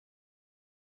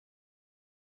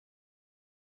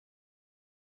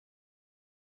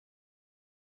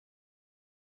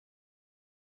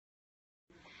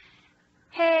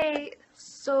Hey,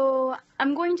 so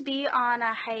I'm going to be on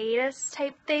a hiatus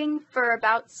type thing for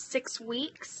about 6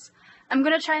 weeks. I'm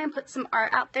going to try and put some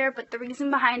art out there, but the reason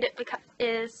behind it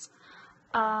is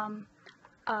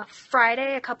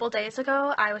Friday, a couple days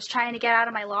ago, I was trying to get out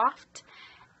of my loft,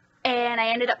 and I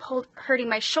ended up hurting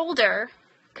my shoulder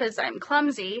because I'm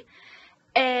clumsy,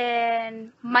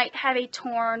 and might have a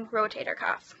torn rotator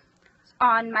cuff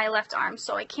on my left arm,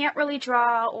 so I can't really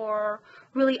draw or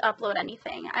really upload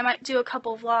anything. I might do a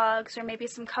couple vlogs or maybe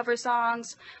some cover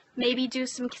songs, maybe do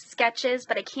some sketches,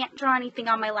 but I can't draw anything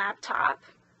on my laptop.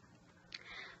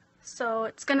 So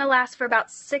it's gonna last for about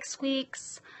 6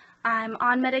 weeks. I'm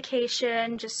on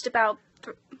medication, just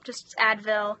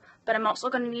Advil, but I'm also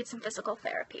going to need some physical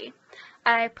therapy.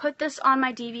 I put this on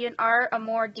my DeviantArt, a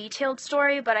more detailed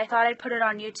story, but I thought I'd put it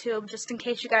on YouTube just in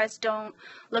case you guys don't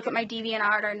look at my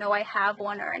DeviantArt or know I have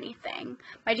one or anything.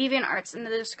 My DeviantArt's in the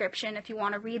description if you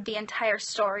want to read the entire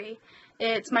story.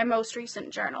 It's my most recent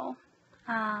journal.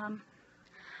 I'm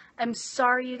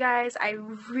sorry, you guys.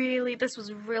 This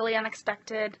was really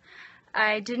unexpected.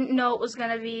 I didn't know it was going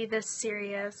to be this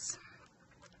serious.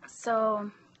 So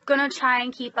I'm going to try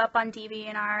and keep up on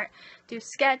DeviantArt, do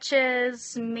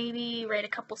sketches, maybe write a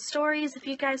couple stories if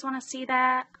you guys want to see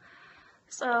that.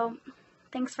 So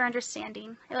thanks for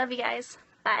understanding. I love you guys.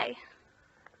 Bye.